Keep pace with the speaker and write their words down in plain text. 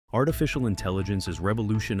Artificial intelligence is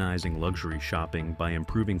revolutionizing luxury shopping by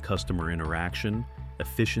improving customer interaction,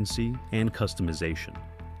 efficiency, and customization.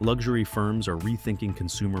 Luxury firms are rethinking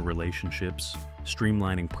consumer relationships,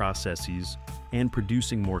 streamlining processes, and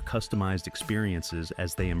producing more customized experiences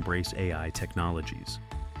as they embrace AI technologies.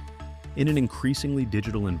 In an increasingly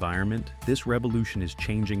digital environment, this revolution is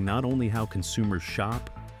changing not only how consumers shop,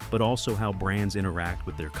 but also how brands interact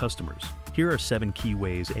with their customers. Here are 7 key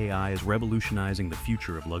ways AI is revolutionizing the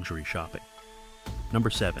future of luxury shopping. Number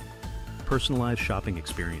 7. Personalized shopping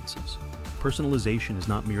experiences. Personalization is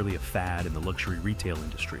not merely a fad in the luxury retail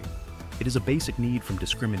industry. It is a basic need from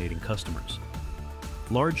discriminating customers.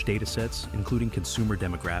 Large datasets, including consumer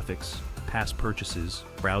demographics, past purchases,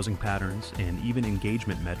 browsing patterns, and even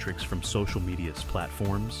engagement metrics from social media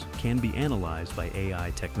platforms, can be analyzed by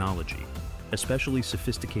AI technology, especially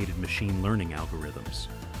sophisticated machine learning algorithms.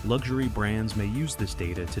 Luxury brands may use this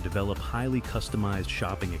data to develop highly customized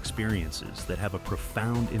shopping experiences that have a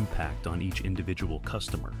profound impact on each individual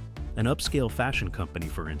customer. An upscale fashion company,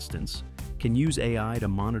 for instance, can use AI to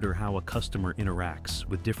monitor how a customer interacts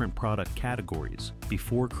with different product categories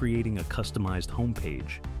before creating a customized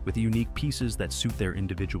homepage with unique pieces that suit their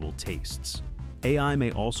individual tastes. AI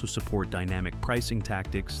may also support dynamic pricing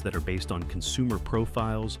tactics that are based on consumer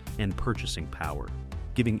profiles and purchasing power,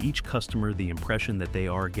 giving each customer the impression that they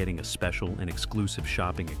are getting a special and exclusive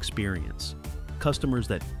shopping experience. Customers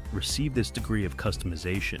that receive this degree of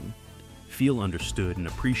customization feel understood and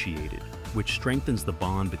appreciated, which strengthens the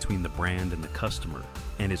bond between the brand and the customer,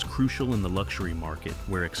 and is crucial in the luxury market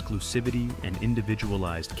where exclusivity and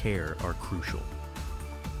individualized care are crucial.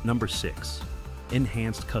 Number 6.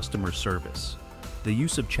 Enhanced customer service. The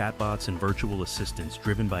use of chatbots and virtual assistants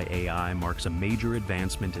driven by AI marks a major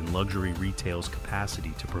advancement in luxury retail's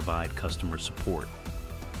capacity to provide customer support.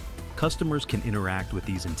 Customers can interact with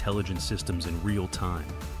these intelligent systems in real time,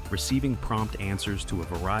 receiving prompt answers to a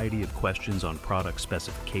variety of questions on product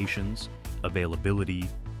specifications, availability,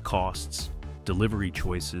 costs, delivery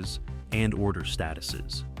choices, and order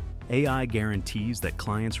statuses. AI guarantees that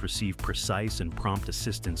clients receive precise and prompt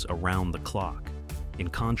assistance around the clock, in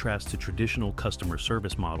contrast to traditional customer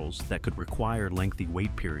service models that could require lengthy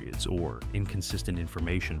wait periods or inconsistent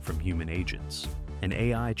information from human agents. And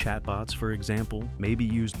AI chatbots, for example, may be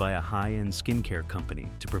used by a high-end skincare company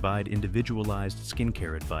to provide individualized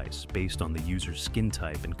skincare advice based on the user's skin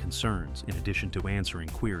type and concerns, in addition to answering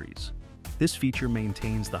queries. This feature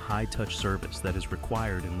maintains the high-touch service that is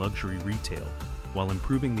required in luxury retail, while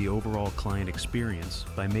improving the overall client experience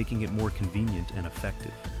by making it more convenient and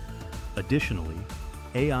effective. Additionally,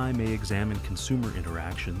 AI may examine consumer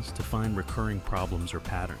interactions to find recurring problems or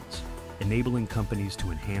patterns, enabling companies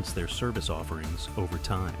to enhance their service offerings over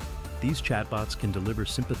time. These chatbots can deliver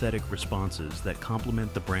sympathetic responses that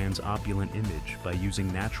complement the brand's opulent image by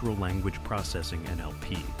using natural language processing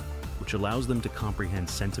 (NLP), which allows them to comprehend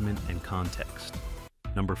sentiment and context.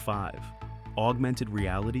 Number 5. Augmented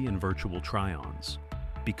reality and virtual try-ons.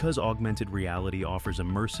 Because augmented reality offers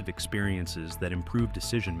immersive experiences that improve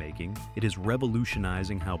decision-making, it is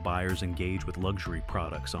revolutionizing how buyers engage with luxury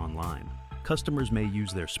products online. Customers may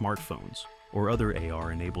use their smartphones or other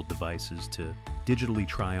AR-enabled devices to digitally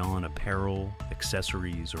try on apparel,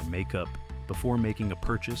 accessories, or makeup before making a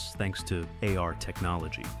purchase thanks to AR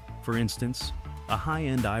technology. For instance, a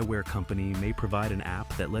high-end eyewear company may provide an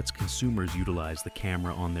app that lets consumers utilize the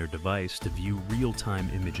camera on their device to view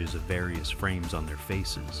real-time images of various frames on their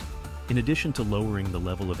faces. In addition to lowering the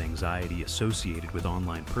level of anxiety associated with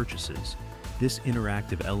online purchases, this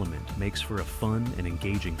interactive element makes for a fun and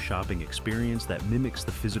engaging shopping experience that mimics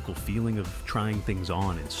the physical feeling of trying things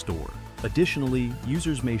on in store. Additionally,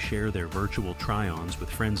 users may share their virtual try-ons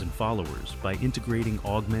with friends and followers by integrating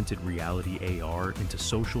augmented reality AR into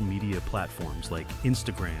social media platforms like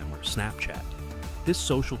Instagram or Snapchat. This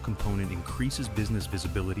social component increases business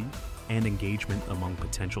visibility and engagement among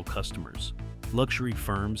potential customers. Luxury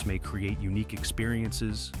firms may create unique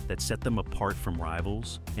experiences that set them apart from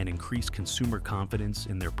rivals and increase consumer confidence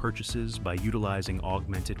in their purchases by utilizing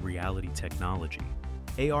augmented reality technology.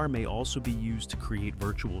 AR may also be used to create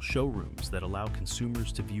virtual showrooms that allow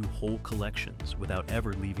consumers to view whole collections without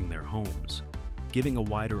ever leaving their homes, giving a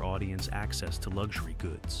wider audience access to luxury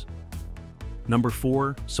goods. Number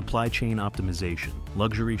 4. Supply chain optimization.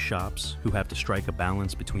 Luxury shops, who have to strike a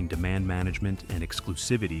balance between demand management and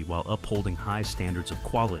exclusivity while upholding high standards of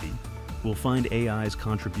quality, will find AI's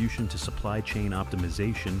contribution to supply chain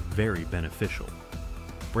optimization very beneficial.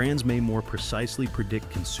 Brands may more precisely predict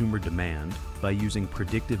consumer demand by using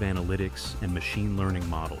predictive analytics and machine learning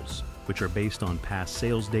models, which are based on past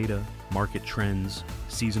sales data, market trends,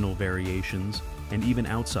 seasonal variations, and even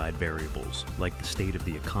outside variables like the state of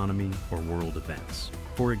the economy or world events.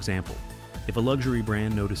 For example, if a luxury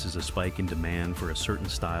brand notices a spike in demand for a certain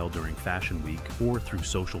style during Fashion Week or through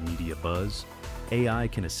social media buzz, AI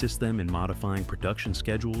can assist them in modifying production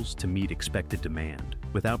schedules to meet expected demand,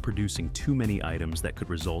 without producing too many items that could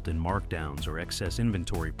result in markdowns or excess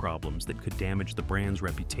inventory problems that could damage the brand's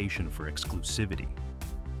reputation for exclusivity.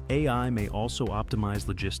 AI may also optimize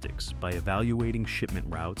logistics by evaluating shipment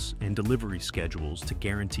routes and delivery schedules to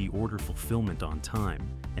guarantee order fulfillment on time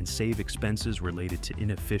and save expenses related to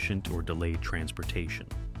inefficient or delayed transportation.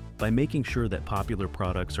 By making sure that popular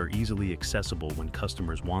products are easily accessible when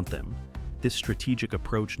customers want them, this strategic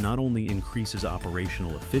approach not only increases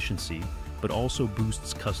operational efficiency, but also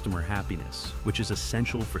boosts customer happiness, which is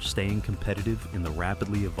essential for staying competitive in the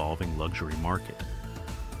rapidly evolving luxury market.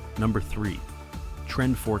 Number 3.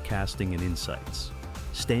 Trend forecasting and insights.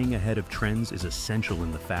 Staying ahead of trends is essential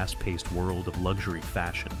in the fast-paced world of luxury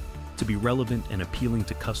fashion to be relevant and appealing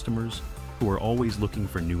to customers who are always looking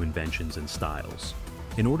for new inventions and styles.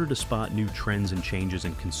 In order to spot new trends and changes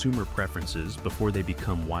in consumer preferences before they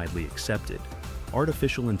become widely accepted,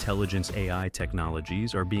 artificial intelligence AI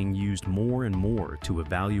technologies are being used more and more to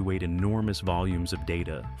evaluate enormous volumes of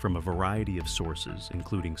data from a variety of sources,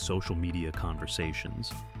 including social media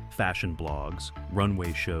conversations, fashion blogs,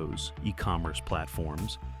 runway shows, e-commerce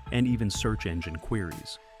platforms, and even search engine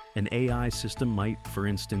queries. An AI system might, for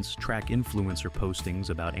instance, track influencer postings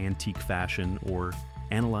about antique fashion or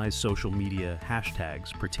analyze social media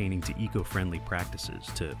hashtags pertaining to eco-friendly practices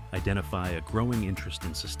to identify a growing interest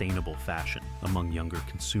in sustainable fashion among younger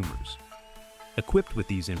consumers. Equipped with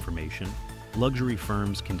these information, luxury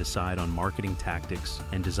firms can decide on marketing tactics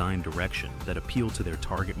and design direction that appeal to their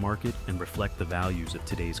target market and reflect the values of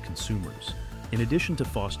today's consumers. In addition to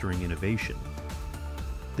fostering innovation,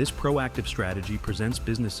 this proactive strategy presents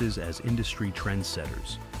businesses as industry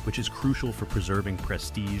trendsetters, which is crucial for preserving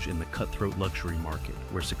prestige in the cutthroat luxury market,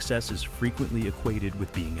 where success is frequently equated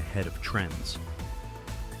with being ahead of trends.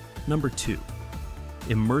 Number 2.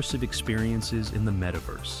 Immersive experiences in the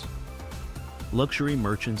Metaverse. Luxury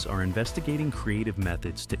merchants are investigating creative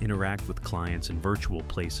methods to interact with clients in virtual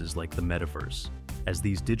places like the Metaverse, as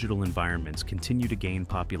these digital environments continue to gain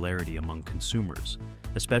popularity among consumers,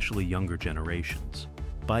 especially younger generations.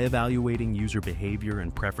 By evaluating user behavior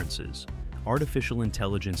and preferences, artificial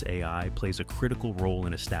intelligence AI plays a critical role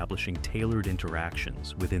in establishing tailored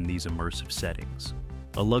interactions within these immersive settings.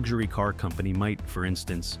 A luxury car company might, for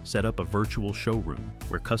instance, set up a virtual showroom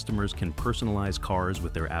where customers can personalize cars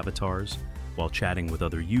with their avatars while chatting with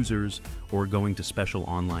other users or going to special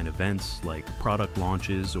online events like product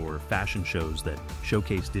launches or fashion shows that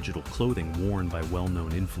showcase digital clothing worn by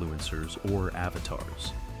well-known influencers or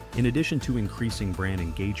avatars. In addition to increasing brand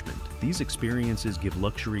engagement, these experiences give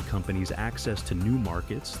luxury companies access to new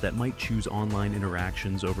markets that might choose online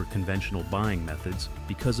interactions over conventional buying methods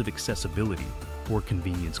because of accessibility or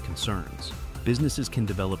convenience concerns. Businesses can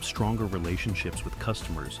develop stronger relationships with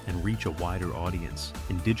customers and reach a wider audience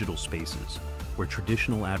in digital spaces where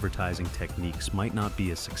traditional advertising techniques might not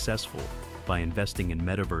be as successful, by investing in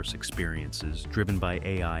metaverse experiences driven by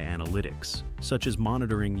AI analytics, such as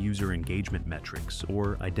monitoring user engagement metrics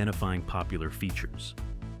or identifying popular features.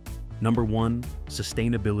 Number 1.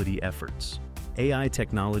 Sustainability efforts. AI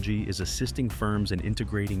technology is assisting firms in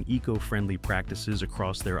integrating eco-friendly practices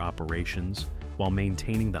across their operations while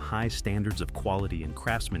maintaining the high standards of quality and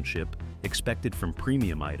craftsmanship expected from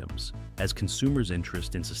premium items as consumers'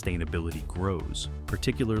 interest in sustainability grows,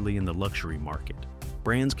 particularly in the luxury market.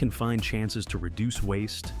 Brands can find chances to reduce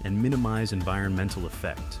waste and minimize environmental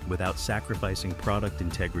effect without sacrificing product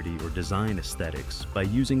integrity or design aesthetics by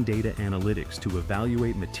using data analytics to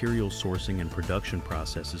evaluate material sourcing and production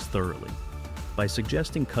processes thoroughly. By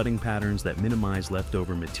suggesting cutting patterns that minimize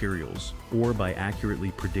leftover materials, or by accurately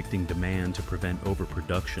predicting demand to prevent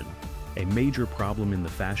overproduction, a major problem in the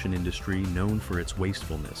fashion industry known for its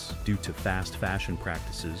wastefulness due to fast fashion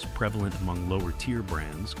practices prevalent among lower-tier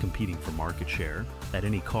brands competing for market share, at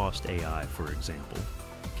any cost AI, for example,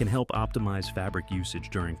 can help optimize fabric usage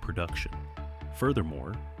during production.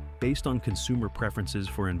 Furthermore, based on consumer preferences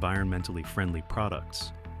for environmentally friendly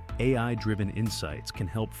products, AI-driven insights can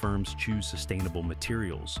help firms choose sustainable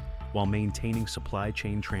materials while maintaining supply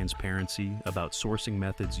chain transparency about sourcing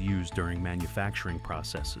methods used during manufacturing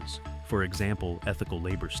processes, for example, ethical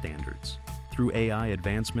labor standards. Through AI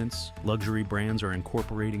advancements, luxury brands are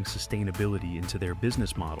incorporating sustainability into their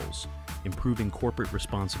business models, improving corporate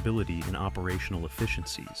responsibility and operational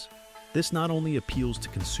efficiencies. This not only appeals to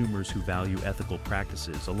consumers who value ethical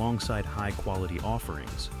practices alongside high-quality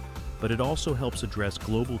offerings, but it also helps address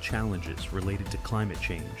global challenges related to climate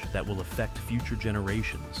change that will affect future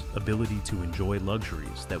generations' ability to enjoy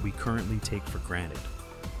luxuries that we currently take for granted.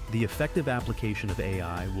 The effective application of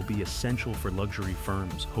AI will be essential for luxury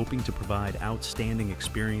firms hoping to provide outstanding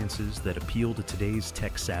experiences that appeal to today's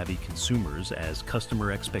tech-savvy consumers as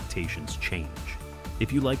customer expectations change.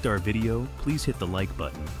 If you liked our video, please hit the like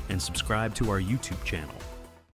button and subscribe to our YouTube channel.